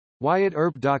Wyatt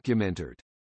Earp documented.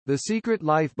 The secret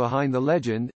life behind the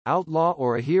legend, outlaw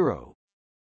or a hero.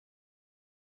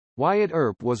 Wyatt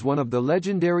Earp was one of the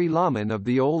legendary lawmen of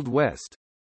the Old West.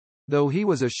 Though he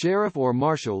was a sheriff or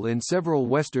marshal in several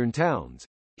western towns,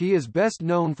 he is best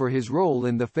known for his role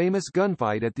in the famous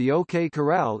gunfight at the OK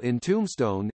Corral in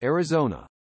Tombstone, Arizona.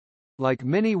 Like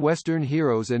many western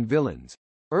heroes and villains,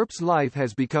 Earp's life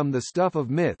has become the stuff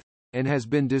of myth, and has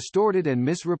been distorted and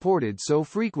misreported so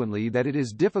frequently that it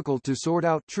is difficult to sort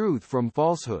out truth from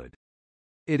falsehood.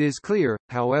 It is clear,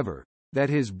 however, that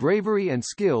his bravery and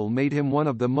skill made him one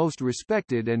of the most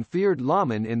respected and feared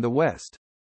lawmen in the West.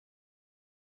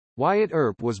 Wyatt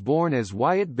Earp was born as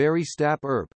Wyatt Barry Stapp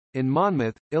Earp, in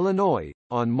Monmouth, Illinois,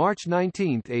 on March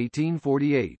 19,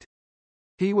 1848.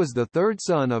 He was the third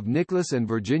son of Nicholas and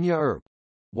Virginia Earp.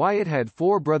 Wyatt had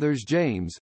four brothers: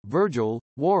 James, Virgil,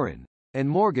 Warren, and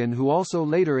Morgan, who also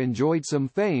later enjoyed some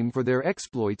fame for their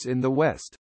exploits in the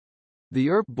West. The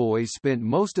Earp boys spent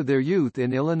most of their youth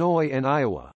in Illinois and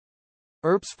Iowa.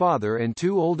 Earp's father and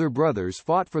two older brothers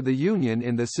fought for the Union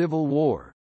in the Civil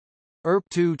War. Earp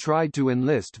too tried to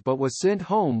enlist but was sent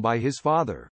home by his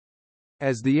father.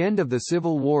 As the end of the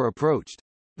Civil War approached,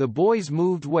 the boys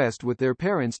moved west with their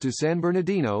parents to San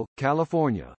Bernardino,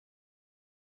 California.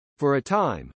 For a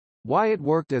time, Wyatt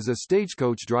worked as a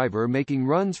stagecoach driver, making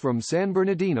runs from San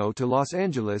Bernardino to Los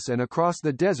Angeles and across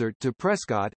the desert to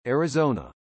Prescott,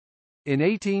 Arizona. In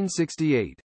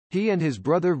 1868, he and his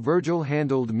brother Virgil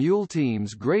handled mule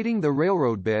teams grading the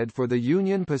railroad bed for the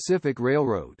Union Pacific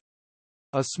Railroad.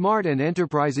 A smart and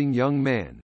enterprising young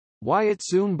man, Wyatt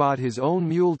soon bought his own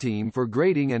mule team for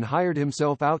grading and hired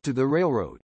himself out to the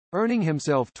railroad, earning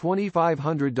himself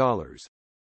 $2,500.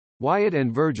 Wyatt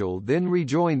and Virgil then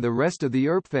rejoined the rest of the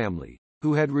Earp family,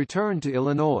 who had returned to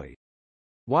Illinois.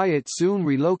 Wyatt soon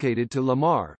relocated to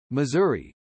Lamar,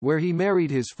 Missouri, where he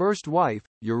married his first wife,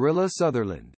 Urilla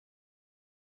Sutherland.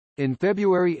 In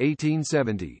February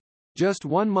 1870, just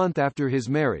 1 month after his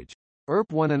marriage,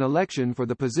 Earp won an election for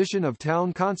the position of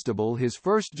town constable, his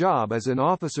first job as an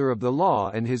officer of the law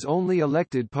and his only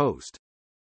elected post.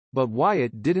 But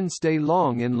Wyatt didn't stay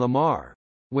long in Lamar.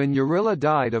 When Urilla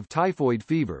died of typhoid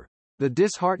fever, the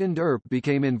disheartened Earp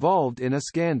became involved in a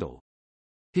scandal.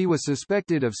 He was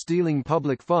suspected of stealing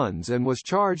public funds and was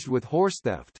charged with horse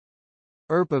theft.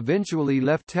 Earp eventually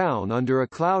left town under a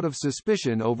cloud of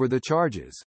suspicion over the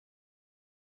charges.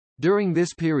 During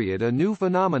this period, a new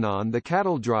phenomenon, the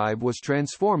cattle drive, was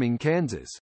transforming Kansas.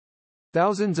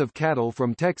 Thousands of cattle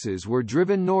from Texas were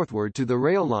driven northward to the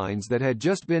rail lines that had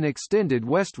just been extended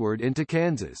westward into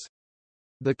Kansas.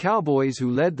 The cowboys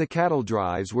who led the cattle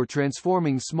drives were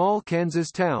transforming small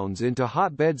Kansas towns into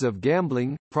hotbeds of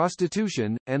gambling,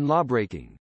 prostitution, and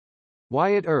lawbreaking.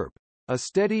 Wyatt Earp, a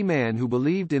steady man who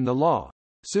believed in the law,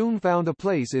 soon found a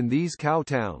place in these cow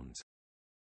towns.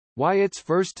 Wyatt's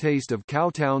first taste of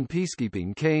cowtown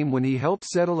peacekeeping came when he helped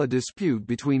settle a dispute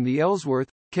between the Ellsworth,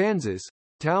 Kansas,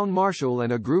 town marshal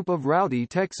and a group of rowdy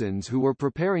Texans who were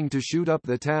preparing to shoot up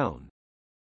the town.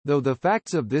 Though the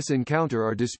facts of this encounter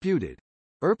are disputed,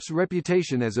 Earp's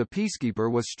reputation as a peacekeeper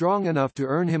was strong enough to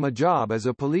earn him a job as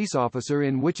a police officer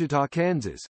in Wichita,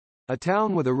 Kansas, a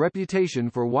town with a reputation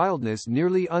for wildness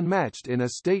nearly unmatched in a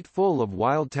state full of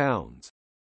wild towns.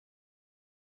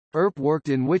 Earp worked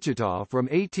in Wichita from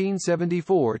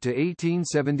 1874 to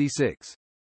 1876.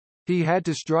 He had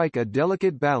to strike a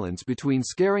delicate balance between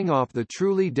scaring off the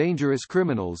truly dangerous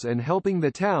criminals and helping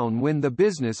the town win the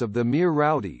business of the mere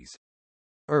rowdies.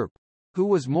 Earp, who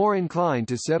was more inclined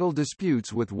to settle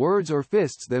disputes with words or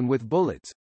fists than with bullets,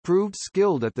 proved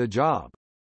skilled at the job.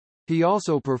 He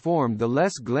also performed the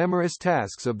less glamorous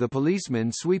tasks of the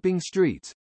policeman, sweeping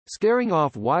streets, scaring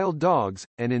off wild dogs,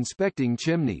 and inspecting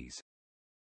chimneys.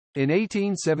 In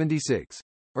 1876,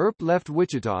 Earp left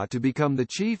Wichita to become the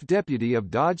chief deputy of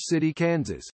Dodge City,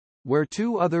 Kansas, where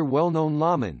two other well-known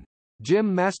lawmen,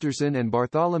 Jim Masterson and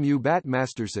Bartholomew Bat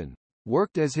Masterson,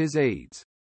 worked as his aides.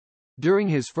 During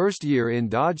his first year in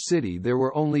Dodge City there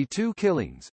were only 2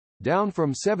 killings, down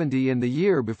from 70 in the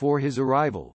year before his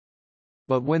arrival.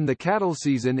 But when the cattle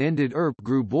season ended, Earp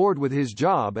grew bored with his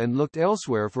job and looked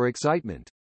elsewhere for excitement.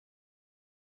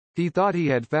 He thought he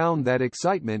had found that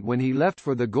excitement when he left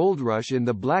for the gold rush in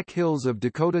the Black Hills of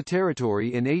Dakota Territory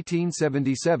in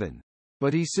 1877,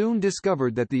 but he soon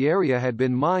discovered that the area had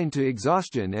been mined to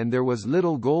exhaustion and there was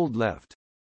little gold left.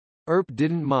 Earp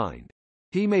didn't mind.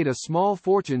 He made a small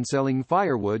fortune selling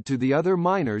firewood to the other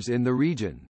miners in the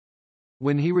region.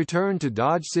 When he returned to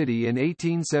Dodge City in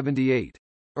 1878,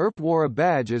 Earp wore a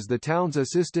badge as the town's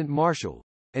assistant marshal,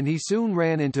 and he soon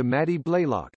ran into Mattie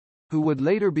Blaylock, who would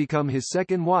later become his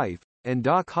second wife, and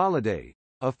Doc Holliday,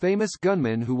 a famous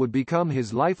gunman who would become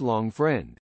his lifelong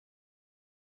friend.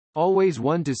 Always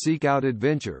one to seek out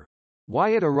adventure,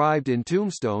 Wyatt arrived in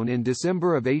Tombstone in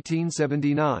December of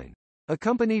 1879,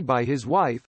 accompanied by his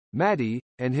wife, Mattie,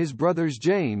 and his brothers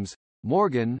James,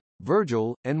 Morgan,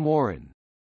 Virgil, and Warren.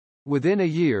 Within a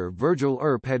year Virgil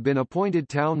Earp had been appointed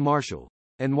town marshal,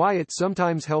 and Wyatt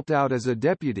sometimes helped out as a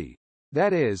deputy,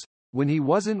 that is, when he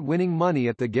wasn't winning money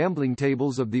at the gambling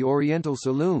tables of the Oriental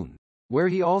Saloon, where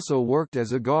he also worked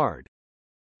as a guard.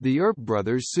 The Earp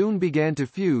brothers soon began to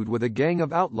feud with a gang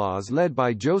of outlaws led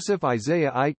by Joseph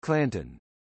Isaiah Ike Clanton.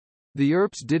 The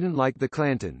Earps didn't like the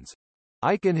Clantons.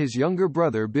 Ike and his younger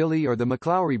brother Billy are the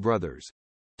McLaury brothers,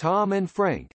 Tom and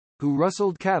Frank, who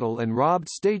rustled cattle and robbed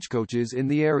stagecoaches in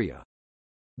the area.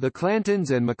 The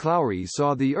Clantons and McLaurys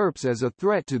saw the Earps as a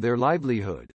threat to their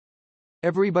livelihood.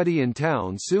 Everybody in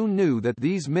town soon knew that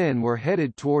these men were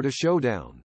headed toward a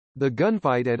showdown. The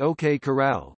gunfight at OK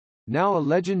Corral, now a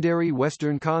legendary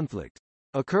Western conflict,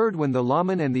 occurred when the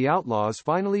lawmen and the outlaws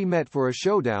finally met for a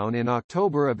showdown in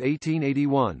October of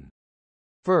 1881.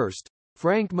 First,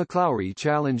 Frank McLaury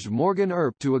challenged Morgan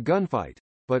Earp to a gunfight,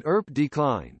 but Earp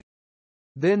declined.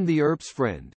 Then the Earp's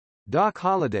friend, Doc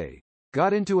Holliday,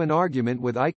 got into an argument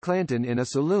with Ike Clanton in a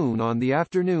saloon on the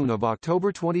afternoon of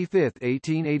October 25,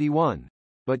 1881,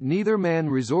 but neither man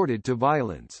resorted to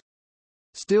violence.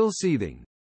 Still seething,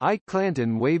 Ike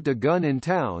Clanton waved a gun in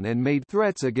town and made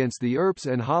threats against the Earps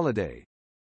and Holliday.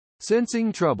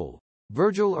 Sensing trouble,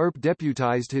 Virgil Earp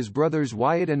deputized his brothers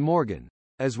Wyatt and Morgan,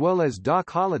 as well as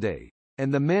Doc Holliday,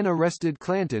 and the men arrested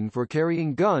Clanton for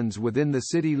carrying guns within the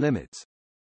city limits.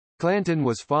 Clanton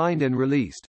was fined and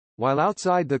released, while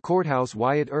outside the courthouse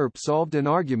Wyatt Earp solved an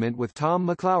argument with Tom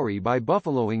McLaury by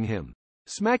buffaloing him,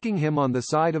 smacking him on the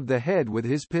side of the head with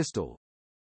his pistol.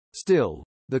 Still,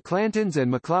 the Clantons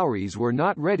and McLaurys were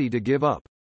not ready to give up.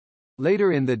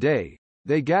 Later in the day,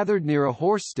 they gathered near a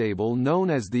horse stable known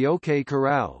as the OK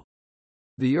Corral.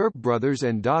 The Earp brothers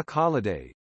and Doc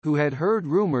Holliday, who had heard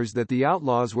rumors that the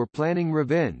outlaws were planning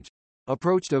revenge,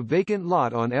 approached a vacant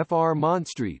lot on Fr. Mont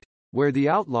Street, where the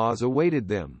outlaws awaited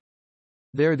them.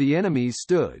 There the enemies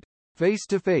stood, face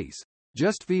to face,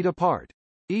 just feet apart,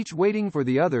 each waiting for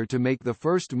the other to make the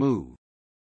first move.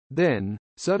 Then,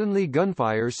 suddenly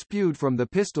gunfire spewed from the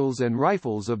pistols and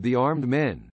rifles of the armed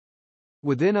men.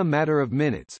 Within a matter of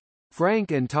minutes,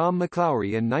 Frank and Tom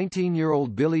McLaury and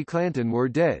 19-year-old Billy Clanton were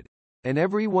dead, and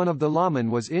every one of the lawmen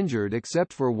was injured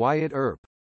except for Wyatt Earp.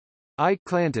 Ike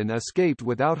Clanton escaped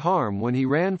without harm when he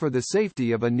ran for the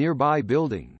safety of a nearby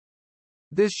building.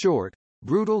 This short,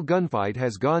 brutal gunfight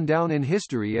has gone down in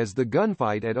history as the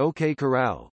gunfight at OK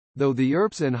Corral. Though the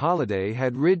Earps and Holliday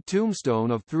had rid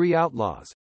Tombstone of 3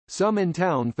 outlaws, some in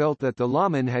town felt that the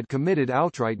lawmen had committed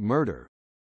outright murder.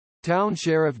 Town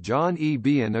Sheriff John E.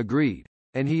 Behan agreed,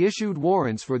 and he issued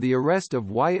warrants for the arrest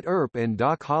of Wyatt Earp and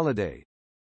Doc Holliday.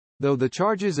 Though the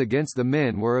charges against the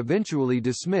men were eventually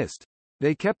dismissed,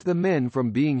 they kept the men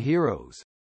from being heroes.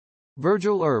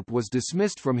 Virgil Earp was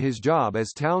dismissed from his job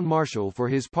as town marshal for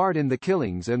his part in the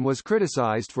killings and was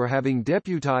criticized for having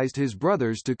deputized his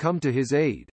brothers to come to his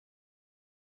aid.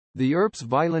 The Earps'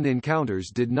 violent encounters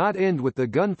did not end with the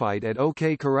gunfight at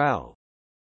OK Corral.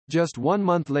 Just 1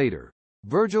 month later,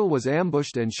 Virgil was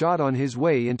ambushed and shot on his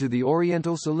way into the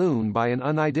Oriental Saloon by an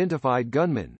unidentified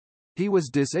gunman. He was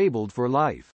disabled for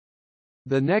life.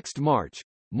 The next March,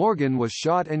 Morgan was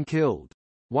shot and killed.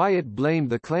 Wyatt blamed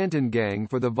the Clanton gang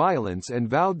for the violence and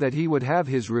vowed that he would have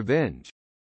his revenge.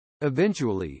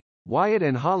 Eventually, Wyatt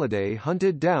and Holliday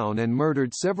hunted down and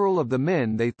murdered several of the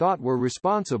men they thought were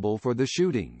responsible for the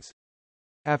shootings.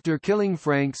 After killing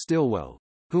Frank Stillwell,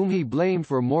 whom he blamed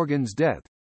for Morgan's death,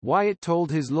 Wyatt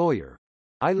told his lawyer,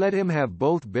 "I let him have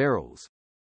both barrels.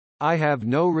 I have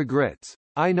no regrets.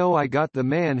 I know I got the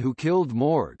man who killed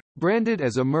Morg." Branded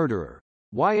as a murderer,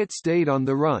 Wyatt stayed on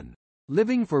the run,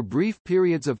 living for brief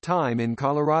periods of time in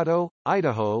Colorado,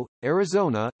 Idaho,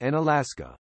 Arizona, and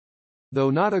Alaska. Though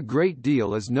not a great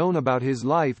deal is known about his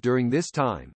life during this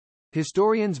time,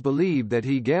 historians believe that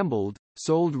he gambled,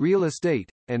 sold real estate,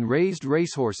 and raised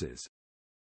racehorses.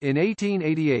 In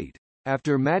 1888,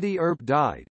 after Mattie Earp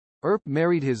died, Earp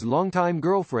married his longtime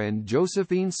girlfriend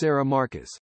Josephine Sarah Marcus.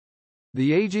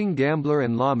 The aging gambler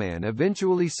and lawman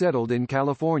eventually settled in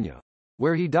California,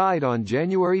 where he died on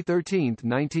January 13,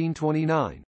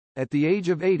 1929, at the age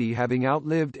of 80, having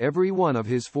outlived every one of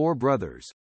his 4 brothers.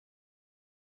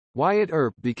 Wyatt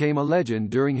Earp became a legend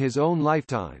during his own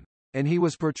lifetime, and he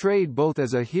was portrayed both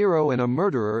as a hero and a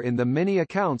murderer in the many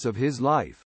accounts of his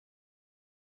life.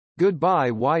 Goodbye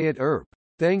Wyatt Earp.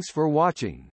 Thanks for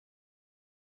watching.